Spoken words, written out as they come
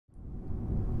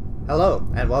Hello,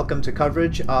 and welcome to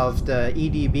coverage of the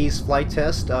EDB's flight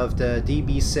test of the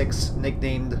DB-6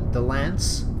 nicknamed the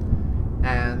Lance.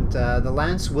 And the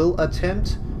Lance will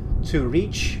attempt to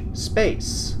reach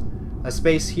space. A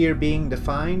space here being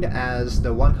defined as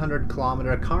the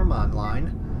 100-kilometer Kármán line,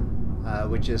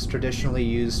 which is traditionally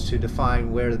used to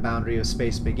define where the boundary of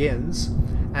space begins.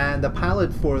 And the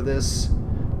pilot for this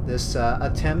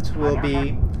attempt will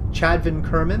be Chadvin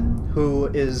Kerman, who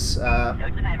is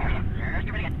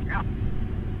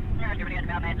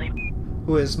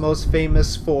most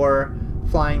famous for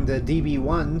flying the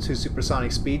DB-1 to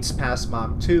supersonic speeds past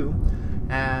Mach 2,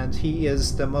 and he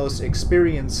is the most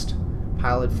experienced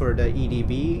pilot for the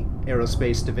EDB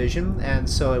Aerospace division, and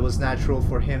so it was natural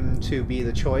for him to be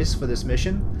the choice for this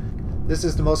mission. This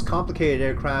is the most complicated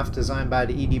aircraft designed by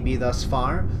the EDB thus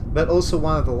far, but also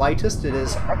one of the lightest. It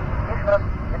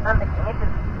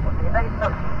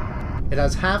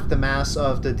has half the mass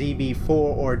of the DB-4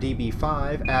 or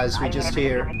DB-5, as we just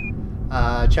hear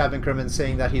Chadvin Kerman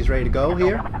saying that he's ready to go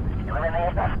here.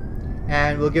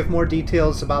 And we'll give more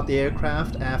details about the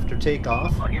aircraft after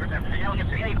takeoff.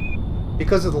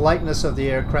 Because of the lightness of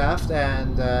the aircraft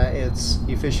and its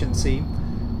efficiency,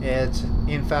 it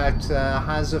in fact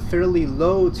has a fairly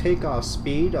low takeoff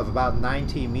speed of about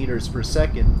 90 meters per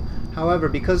second. However,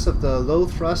 because of the low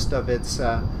thrust of its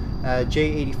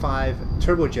J85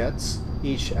 turbojets,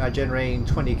 each generating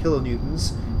 20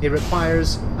 kilonewtons, it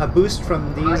requires a boost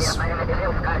from these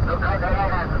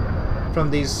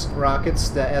rockets,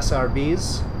 the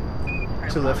SRBs,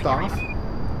 to lift off.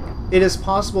 It is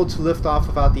possible to lift off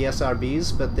without the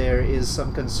SRBs, but there is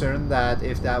some concern that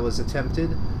if that was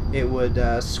attempted, it would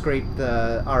scrape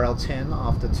the RL-10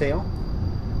 off the tail.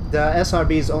 The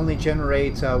SRBs only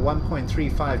generate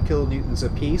 1.35 kilonewtons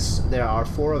apiece. There are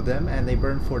 4 of them, and they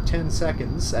burn for 10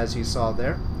 seconds, as you saw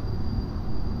there.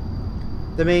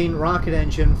 The main rocket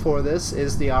engine for this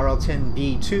is the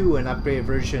RL-10B2, an upgraded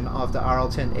version of the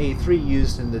RL-10A3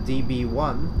 used in the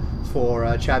DB-1 for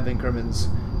Chadvin Kerman's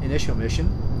initial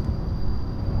mission.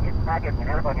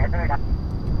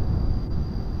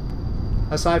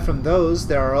 Aside from those,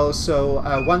 there are also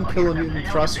 1 kilonewton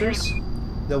thrusters.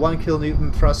 The 1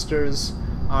 kilonewton thrusters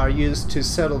are used to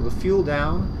settle the fuel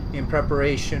down in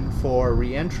preparation for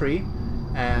re-entry,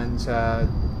 and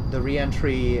the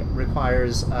re-entry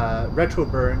requires retro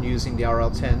burn using the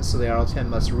RL-10, so the RL-10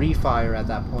 must refire at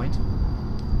that point.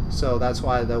 So that's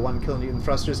why the 1 kilonewton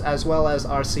thrusters, as well as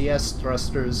RCS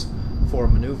thrusters for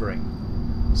maneuvering.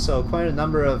 So quite a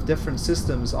number of different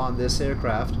systems on this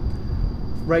aircraft.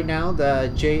 Right now,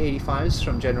 the J85s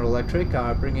from General Electric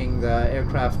are bringing the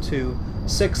aircraft to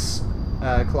 6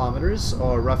 kilometers,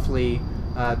 or roughly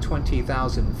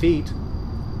 20,000 feet.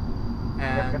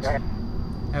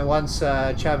 And once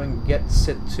Chadvin gets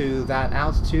it to that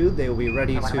altitude, they will be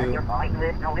ready to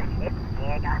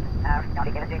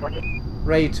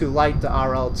light the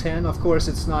RL-10. Of course,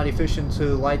 it's not efficient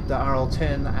to light the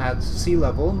RL-10 at sea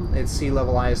level. Its sea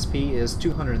level ISP is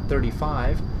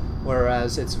 235,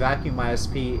 whereas its vacuum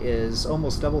ISP is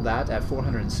almost double that at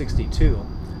 462.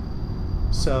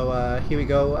 So here we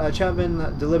go.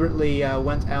 Chadvin deliberately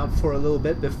went out for a little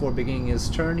bit before beginning his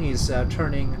turn. He's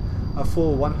turning a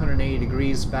full 180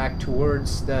 degrees back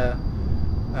towards the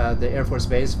Air Force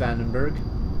Base, Vandenberg.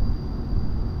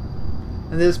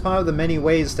 And this is part of the many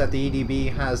ways that the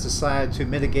EDB has decided to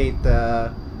mitigate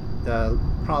the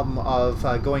problem of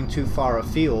going too far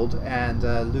afield and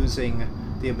losing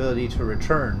the ability to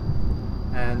return.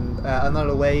 And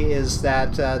another way is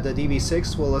that the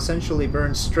DB-6 will essentially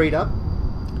burn straight up,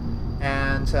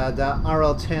 and the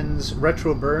RL-10's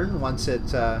retro burn, once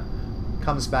it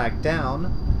comes back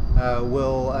down,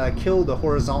 will kill the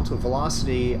horizontal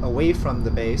velocity away from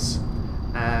the base,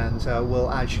 and will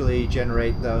actually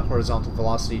generate the horizontal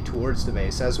velocity towards the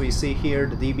base. As we see here,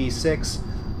 the DB-6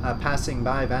 passing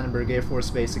by Vandenberg Air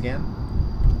Force Base again.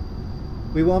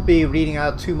 We won't be reading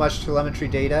out too much telemetry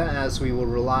data, as we will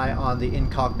rely on the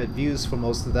in-cockpit views for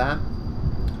most of that.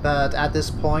 But at this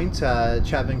point,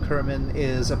 Chadvin Kerman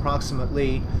is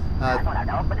approximately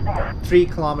 3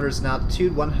 kilometers in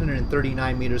altitude,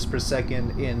 139 meters per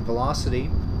second in velocity.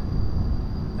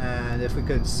 And if we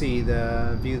could see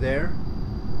the view there,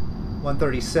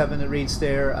 137 it reads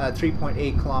there,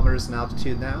 3.8 kilometers in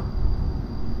altitude now.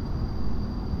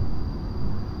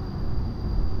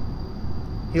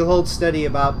 He'll hold steady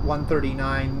about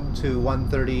 139 to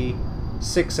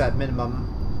 136 at minimum,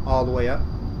 all the way up.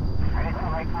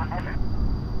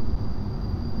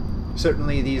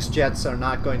 Certainly these jets are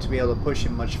not going to be able to push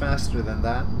him much faster than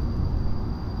that.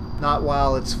 Not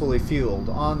while it's fully fueled.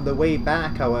 On the way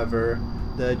back, however,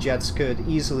 the jets could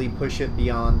easily push it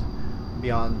beyond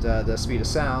beyond the speed of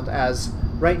sound, as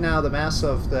right now the mass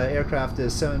of the aircraft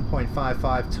is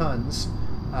 7.55 tons,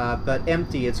 but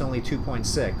empty it's only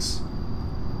 2.6.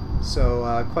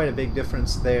 So quite a big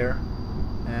difference there.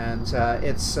 And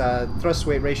its thrust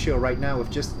weight ratio right now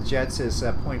with just the jets is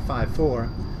 0.54,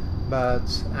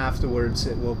 but afterwards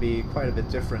it will be quite a bit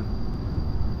different.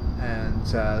 And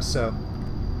so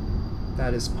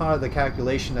that is part of the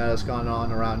calculation that has gone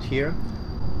on around here.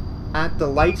 At the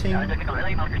lighting of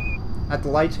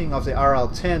the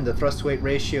RL-10, the thrust weight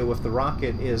ratio with the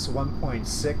rocket is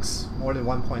 1.6, more than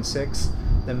 1.6.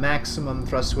 The maximum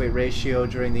thrust weight ratio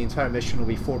during the entire mission will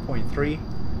be 4.3.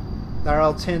 The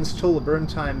RL-10's total burn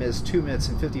time is 2 minutes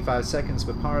and 55 seconds,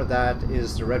 but part of that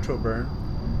is the retro burn.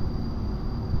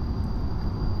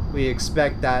 We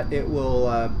expect that it will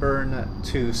burn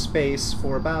to space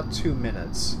for about 2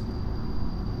 minutes.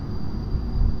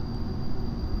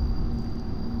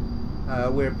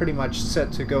 We're pretty much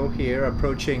set to go here,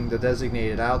 approaching the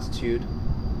designated altitude.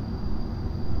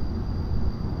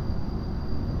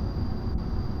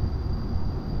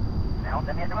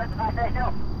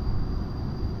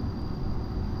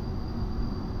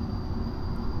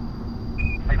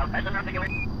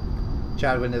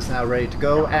 Chadwin is now ready to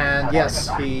go, and yes,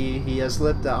 he has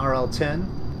lit the RL-10.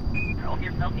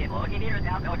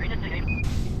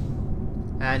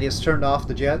 And he has turned off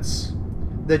the jets.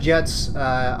 The jets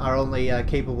are only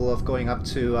capable of going up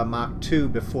to Mach 2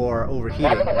 before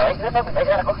overheating.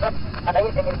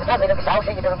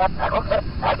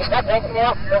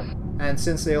 And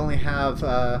since they only have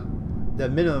the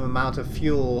minimum amount of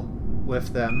fuel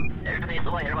with them,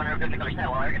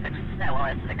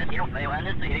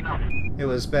 it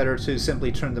was better to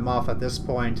simply turn them off at this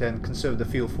point and conserve the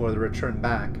fuel for the return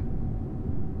back.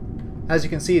 As you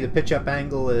can see, the pitch-up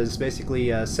angle is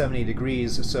basically 70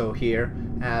 degrees or so here,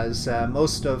 as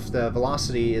most of the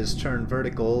velocity is turned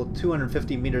vertical,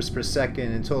 250 meters per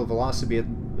second in total velocity,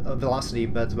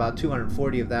 but about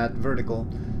 240 of that vertical.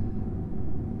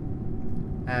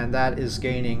 And that is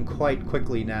gaining quite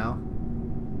quickly now.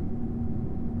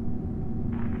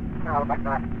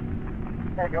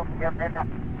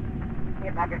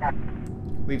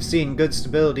 We've seen good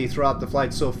stability throughout the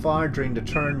flight so far. During the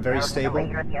turn, very stable.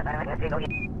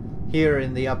 Here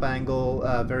in the up angle,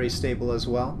 very stable as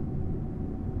well.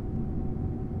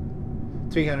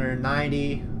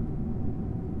 390.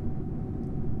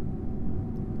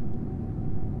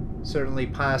 Certainly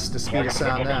past the speed of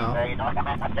sound now.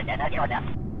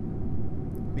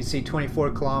 We see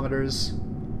 24 kilometers,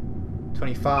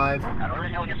 25.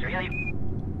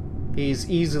 He's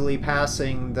easily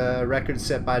passing the record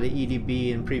set by the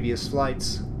EDB in previous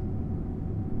flights.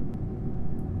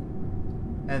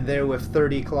 And there with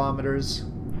 30 kilometers.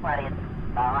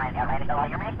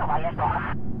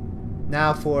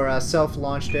 Now for a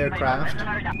self-launched aircraft.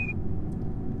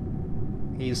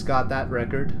 He's got that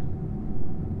record.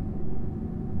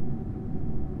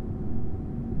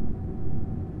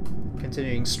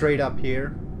 Continuing straight up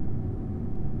here.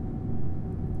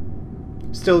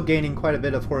 Still gaining quite a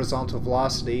bit of horizontal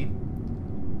velocity,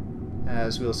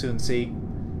 as we'll soon see.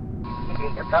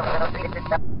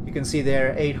 You can see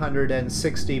there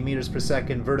 860 meters per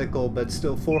second vertical, but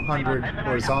still 400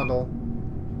 horizontal.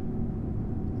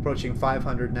 Approaching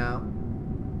 500 now.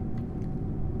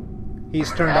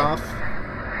 He's turned off.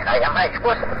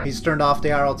 He's turned off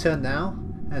the RL-10 now,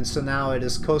 and so now it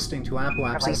is coasting to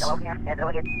apoapsis.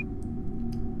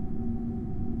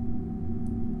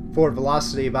 Forward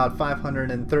velocity about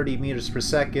 530 meters per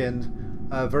second,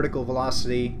 vertical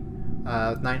velocity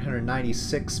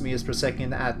 996 meters per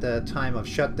second at the time of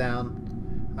shutdown,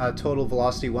 total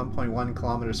velocity 1.1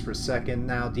 kilometers per second,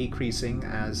 now decreasing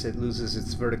as it loses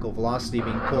its vertical velocity,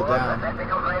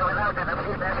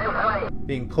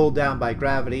 being pulled down by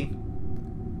gravity,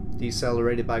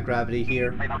 decelerated by gravity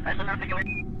here.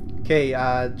 Okay,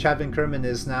 Chadwin Kerman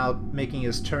is now making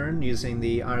his turn using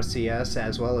the RCS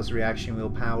as well as reaction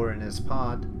wheel power in his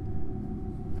pod.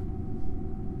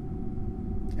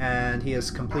 And he has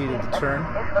completed the turn.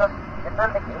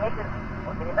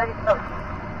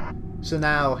 So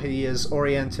now he is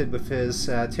oriented with his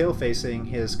tail facing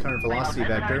his current velocity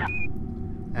vector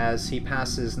as he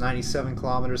passes 97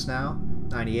 kilometers now,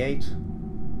 98,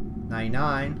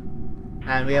 99,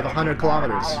 and we have 100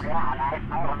 kilometers.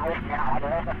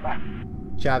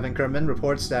 Chadwin Kerman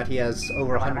reports that he has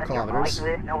over 100 kilometers.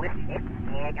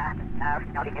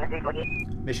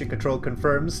 Mission Control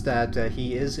confirms that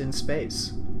he is in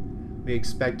space. We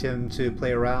expect him to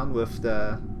play around with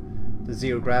the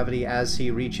zero gravity as he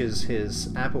reaches his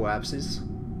apoapsis.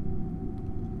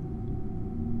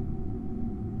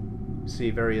 See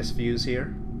various views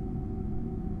here.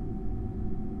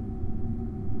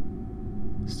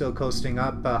 Still coasting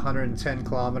up 110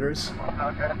 kilometers.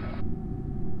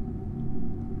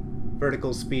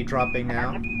 Vertical speed dropping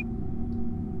now.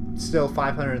 Still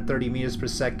 530 meters per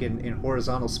second in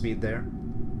horizontal speed there.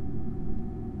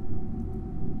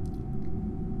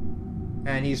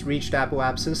 And he's reached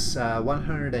apoapsis,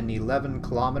 111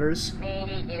 kilometers.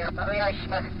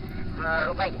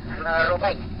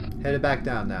 Headed back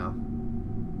down now.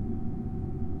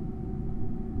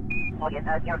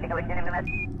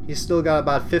 He's still got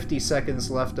about 50 seconds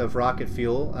left of rocket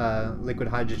fuel, liquid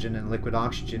hydrogen and liquid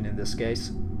oxygen in this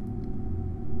case.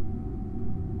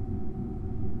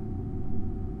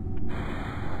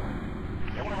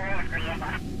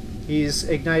 He's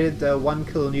ignited the 1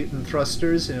 kilonewton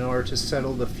thrusters in order to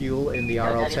settle the fuel in the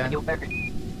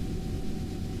RL-10.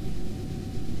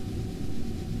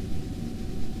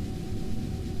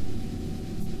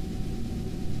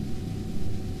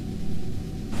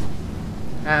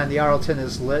 And the RL-10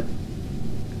 is lit.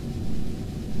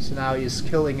 So now he's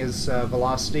killing his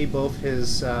velocity, both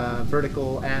his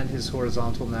vertical and his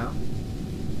horizontal now.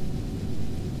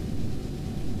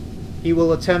 He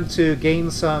will attempt to gain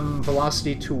some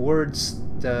velocity towards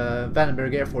the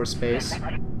Vandenberg Air Force Base.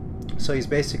 So he's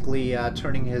basically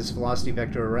turning his velocity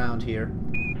vector around here.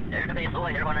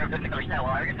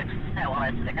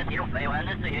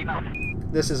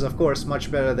 This is of course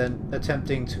much better than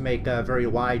attempting to make a very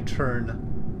wide turn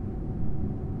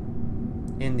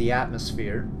in the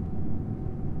atmosphere.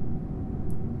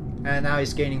 And now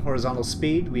he's gaining horizontal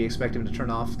speed. We expect him to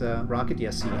turn off the rocket.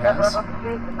 Yes, he has.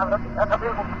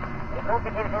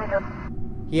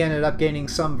 He ended up gaining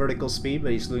some vertical speed,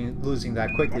 but he's losing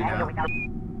that quickly now.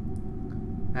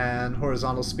 And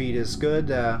horizontal speed is good,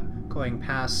 going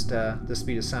past the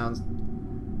speed of sound.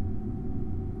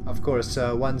 Of course,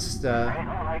 once the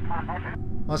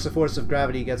force of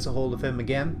gravity gets a hold of him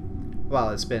again,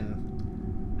 well, it's been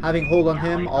having hold on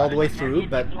him all the way through,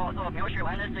 but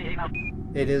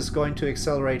it is going to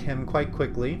accelerate him quite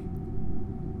quickly.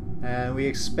 And we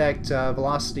expect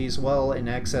velocities well in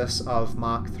excess of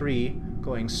Mach 3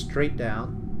 going straight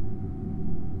down.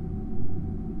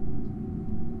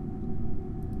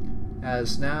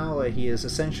 As now he is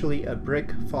essentially a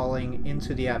brick falling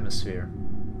into the atmosphere.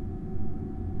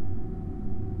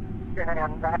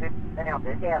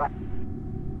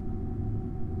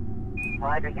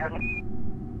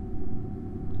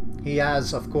 He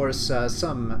has, of course,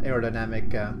 some aerodynamic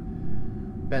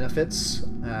benefits.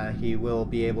 He will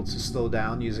be able to slow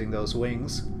down using those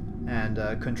wings and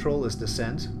control his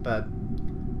descent, but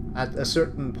at a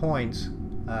certain point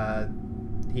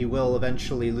he will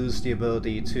eventually lose the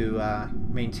ability to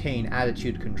maintain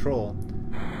attitude control.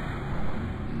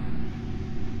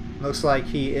 Looks like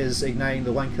he is igniting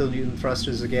the 1 kilonewton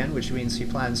thrusters again, which means he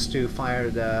plans to fire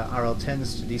the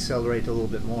RL-10s to decelerate a little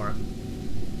bit more.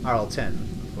 RL-10,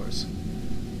 of course.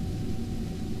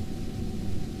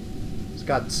 He's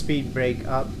got speed brake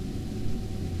up.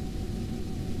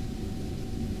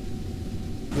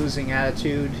 Losing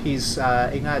attitude. He's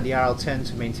ignited the RL-10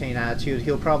 to maintain attitude.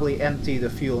 He'll probably empty the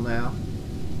fuel now,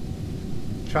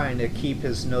 trying to keep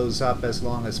his nose up as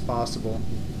long as possible.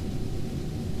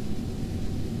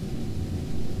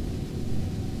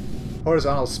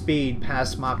 Horizontal speed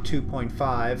past Mach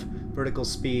 2.5, vertical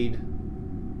speed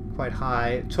quite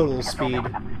high. Total speed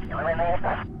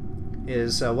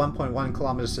is 1.1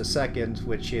 kilometers a second,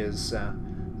 which is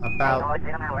about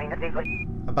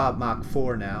Mach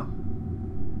 4 now.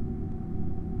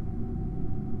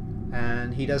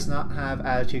 And he does not have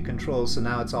attitude control, so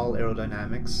now it's all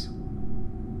aerodynamics.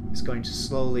 He's going to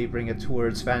slowly bring it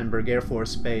towards Vandenberg Air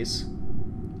Force Base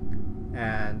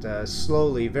and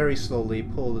slowly, very slowly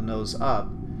pull the nose up.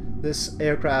 This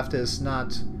aircraft is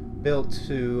not built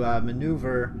to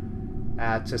maneuver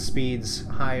at speeds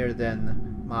higher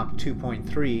than Mach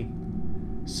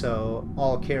 2.3, so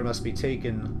all care must be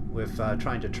taken with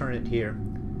trying to turn it here,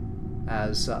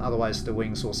 as otherwise the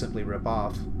wings will simply rip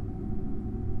off.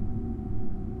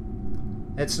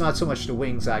 It's not so much the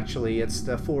wings actually, it's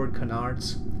the forward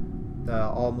canards, the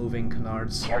all-moving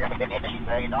canards.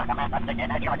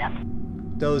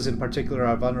 Those in particular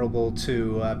are vulnerable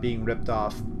to being ripped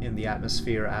off in the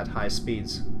atmosphere at high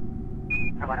speeds.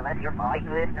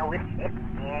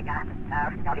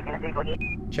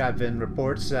 Chapvin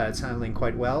reports that it's handling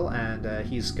quite well, and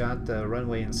he's got the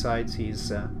runway in sight. He's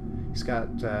got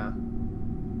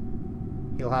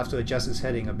he'll have to adjust his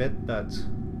heading a bit, but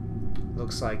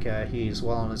looks like he's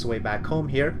well on his way back home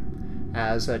here,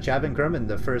 as Chapvin Grumman,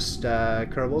 the first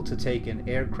Kerbal to take an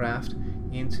aircraft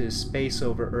into space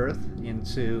over Earth,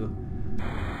 into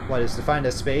what is defined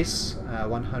as space,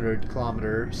 100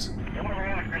 kilometers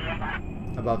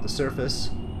above the surface.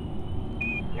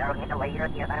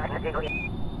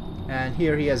 And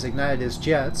here he has ignited his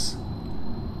jets.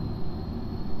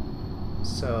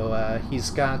 So he's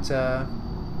got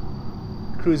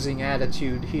cruising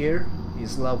attitude here.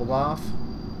 He's leveled off.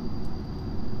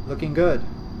 Looking good.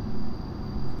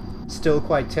 Still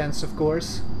quite tense, of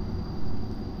course.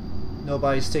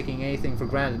 Nobody's taking anything for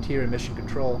granted here in mission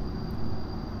control.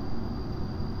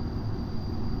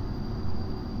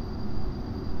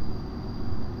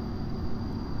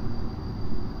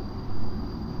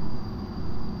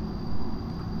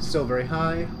 Still very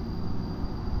high.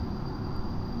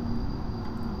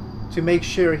 To make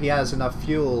sure he has enough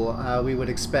fuel, we would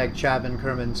expect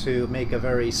Chapman-Kerman to make a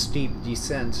very steep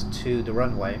descent to the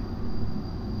runway.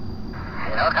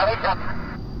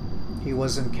 He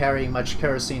wasn't carrying much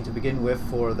kerosene to begin with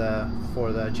for the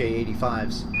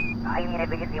J-85s.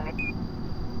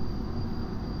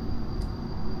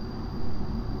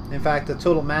 In fact, the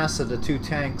total mass of the two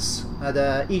tanks,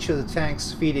 each of the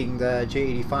tanks feeding the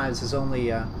J-85s is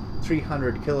only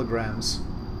 300 kilograms,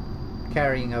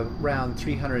 carrying around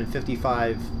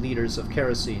 355 liters of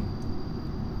kerosene.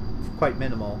 Quite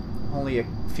minimal, only a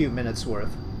few minutes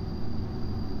worth.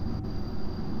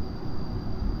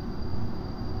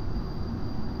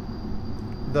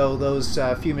 Though those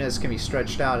few minutes can be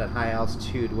stretched out at high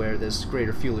altitude where there's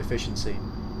greater fuel efficiency.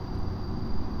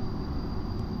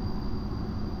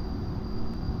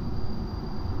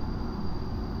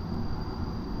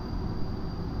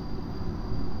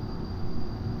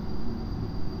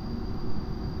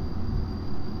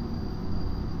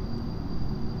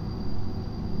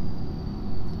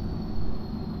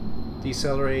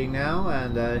 Decelerating now,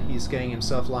 and he's getting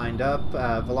himself lined up.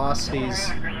 Velocities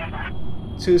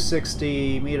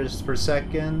 260 meters per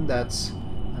second. That's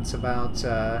about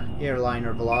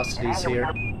airliner velocities here.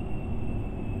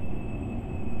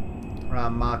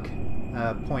 Around Mach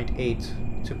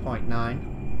 0.8 to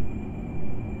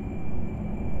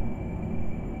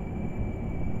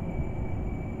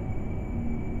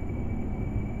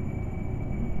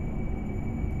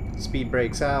Speed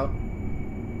brakes out.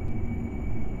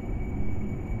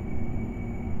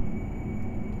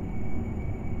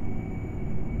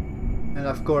 And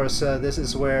of course, this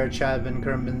is where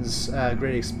Chapman-Kerman's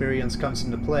great experience comes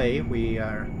into play. We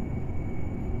are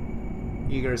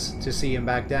eager to see him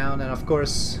back down, and of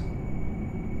course,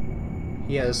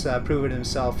 he has proven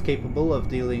himself capable of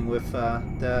dealing with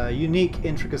the unique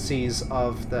intricacies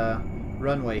of the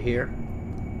runway here.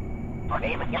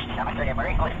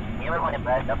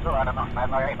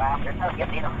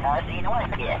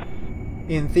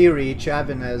 In theory,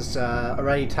 Chapman has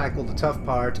already tackled the tough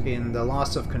part in the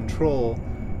loss of control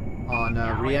on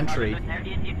re-entry.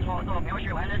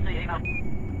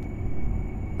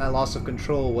 That loss of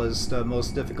control was the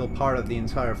most difficult part of the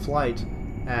entire flight,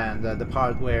 and the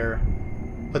part where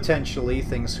potentially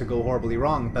things could go horribly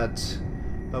wrong. But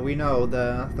we know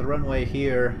the runway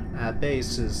here at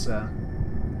base is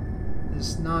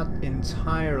not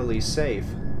entirely safe.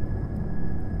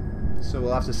 So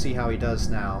we'll have to see how he does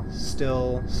now.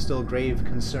 Still grave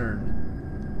concern.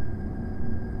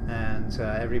 And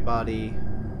everybody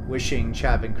wishing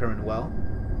Chapman-Kerman well.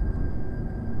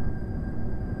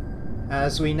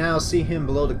 As we now see him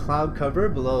below the cloud cover,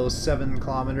 below 7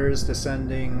 kilometers,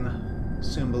 descending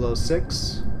soon below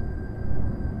 6.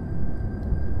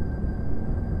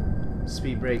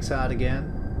 Speed brakes out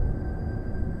again.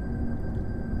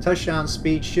 Touchdown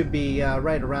speed should be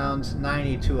right around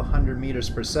 90 to 100 meters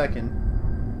per second.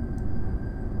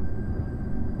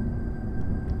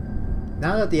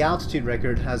 Now that the altitude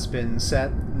record has been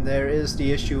set, there is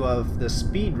the issue of the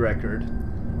speed record.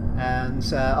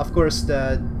 And of course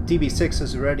the DB-6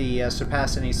 has already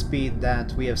surpassed any speed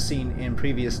that we have seen in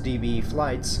previous DB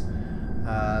flights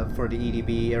for the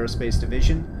EDB Aerospace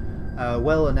division.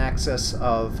 Well in excess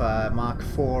of Mach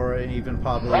 4 and even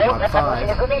probably Mach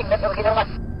 5.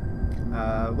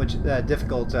 Which is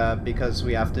difficult because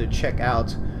we have to check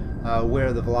out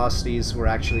where the velocities were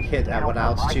actually hit at what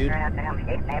altitude.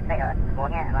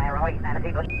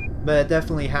 But it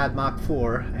definitely had Mach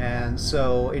 4, and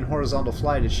so in horizontal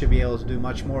flight it should be able to do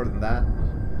much more than that.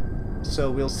 So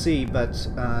we'll see, but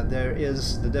there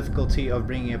is the difficulty of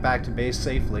bringing it back to base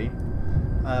safely.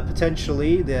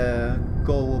 Potentially the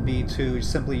goal will be to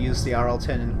simply use the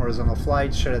RL-10 in horizontal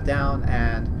flight, shut it down,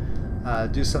 and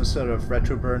do some sort of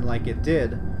retro burn like it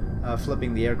did,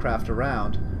 flipping the aircraft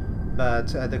around.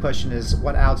 But the question is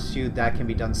what altitude that can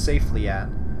be done safely at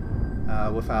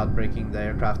without breaking the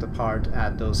aircraft apart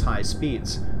at those high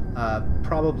speeds.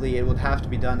 Probably it would have to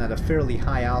be done at a fairly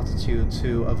high altitude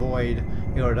to avoid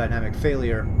aerodynamic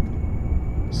failure.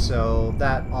 So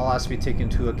that all has to be taken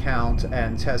into account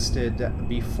and tested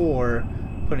before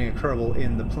putting a Kerbal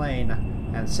in the plane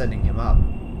and sending him up.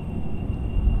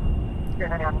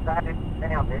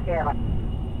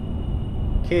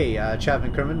 Okay,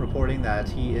 Chapman Kerman reporting that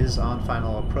he is on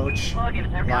final approach,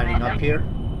 lining up here.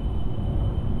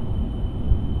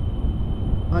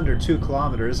 Under 2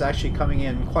 kilometers, actually coming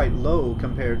in quite low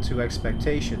compared to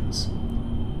expectations.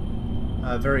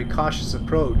 A very cautious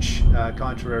approach,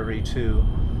 contrary to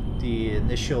the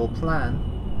initial plan.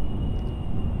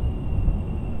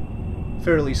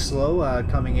 Fairly slow,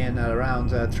 coming in at around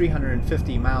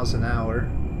 350 miles an hour,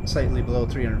 slightly below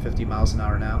 350 miles an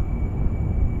hour now.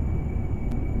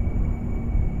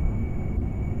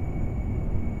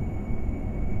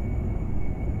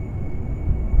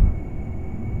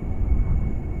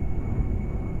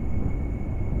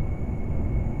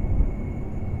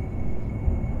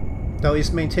 Though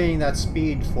he's maintaining that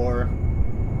speed for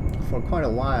quite a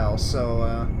while,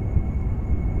 so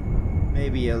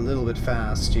maybe a little bit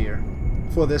fast here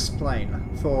for this plane.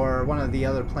 For one of the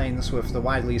other planes with the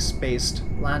widely spaced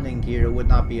landing gear, it would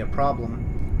not be a problem.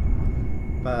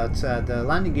 But the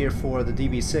landing gear for the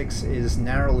DB-6 is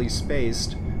narrowly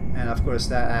spaced, and of course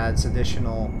that adds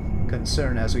additional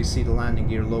concern as we see the landing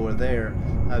gear lower there.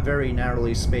 A very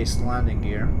narrowly spaced landing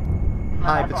gear.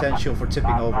 High potential for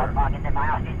tipping over.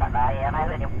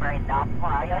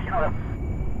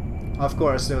 Of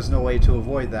course, there was no way to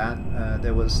avoid that.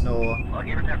 There was no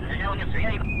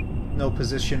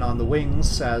position on the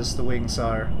wings, as the wings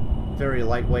are very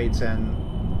lightweight and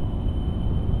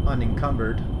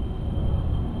unencumbered.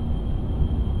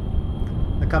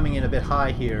 They're coming in a bit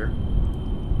high here.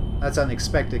 That's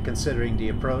unexpected considering the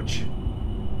approach.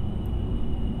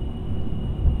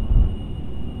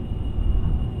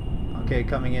 Okay,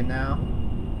 coming in now.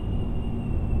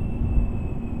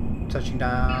 Touching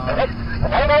down.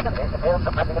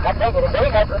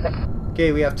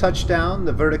 Okay, we have touchdown.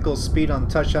 The vertical speed on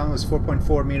touchdown was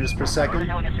 4.4 meters per second.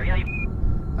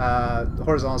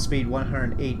 Horizontal speed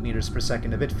 108 meters per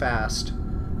second, a bit fast.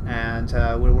 And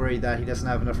we're worried that he doesn't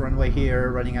have enough runway here,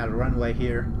 running out of runway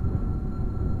here.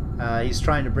 He's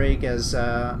trying to brake as,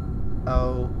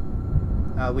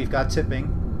 we've got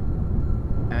tipping.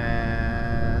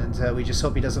 And we just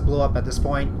hope he doesn't blow up at this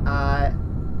point.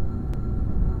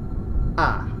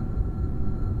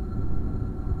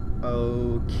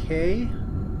 Okay.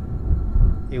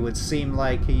 It would seem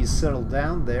like he's settled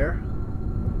down there.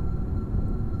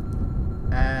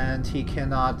 And he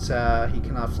cannot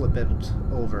flip it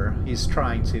over. He's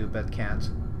trying to, but can't.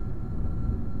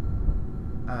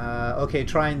 Okay,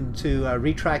 trying to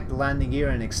retract the landing gear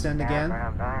and extend again.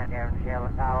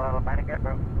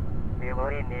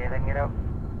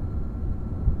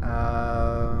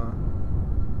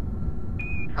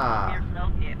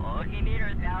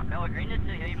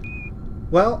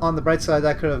 Well, on the bright side,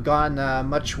 that could have gone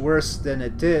much worse than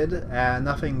it did.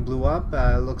 Nothing blew up.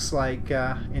 Looks like,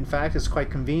 in fact, it's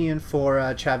quite convenient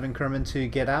for Chapman Kerman to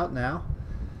get out now.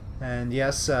 And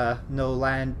yes, no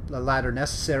ladder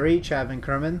necessary. Chapman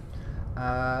Kerman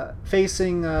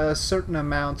facing a certain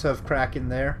amount of Kraken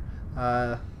there.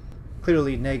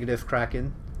 Clearly negative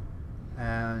Kraken.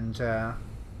 And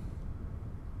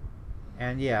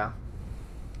yeah,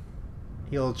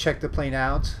 he'll check the plane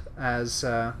out as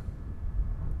well.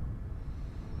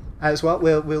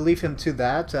 We'll leave him to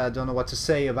that. Don't know what to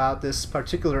say about this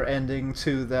particular ending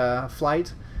to the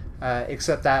flight,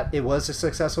 except that it was a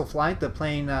successful flight. The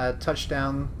plane touched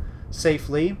down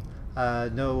safely.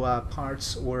 No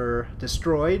parts were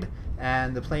destroyed,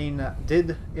 and the plane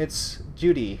did its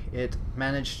duty. It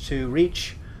managed to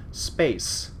reach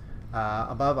space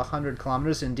above 100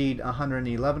 kilometers, indeed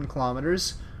 111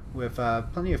 kilometers, with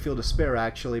plenty of fuel to spare,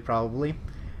 actually, probably.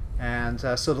 And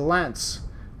so the Lance,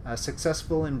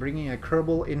 successful in bringing a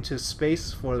Kerbal into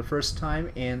space for the first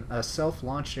time in a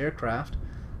self-launched aircraft.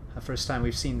 The first time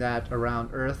we've seen that around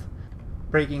Earth.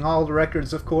 Breaking all the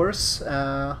records, of course,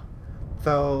 though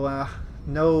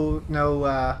no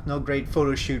great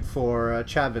photo shoot for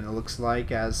Chapman, it looks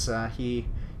like, as he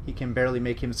can barely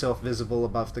make himself visible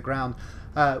above the ground.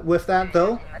 With that,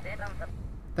 though,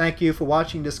 thank you for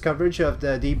watching this coverage of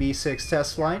the DB-6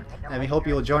 test flight, and we hope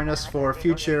you'll join us for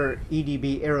future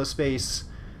EDB Aerospace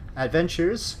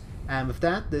adventures. And with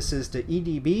that, this is the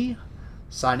EDB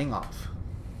signing off.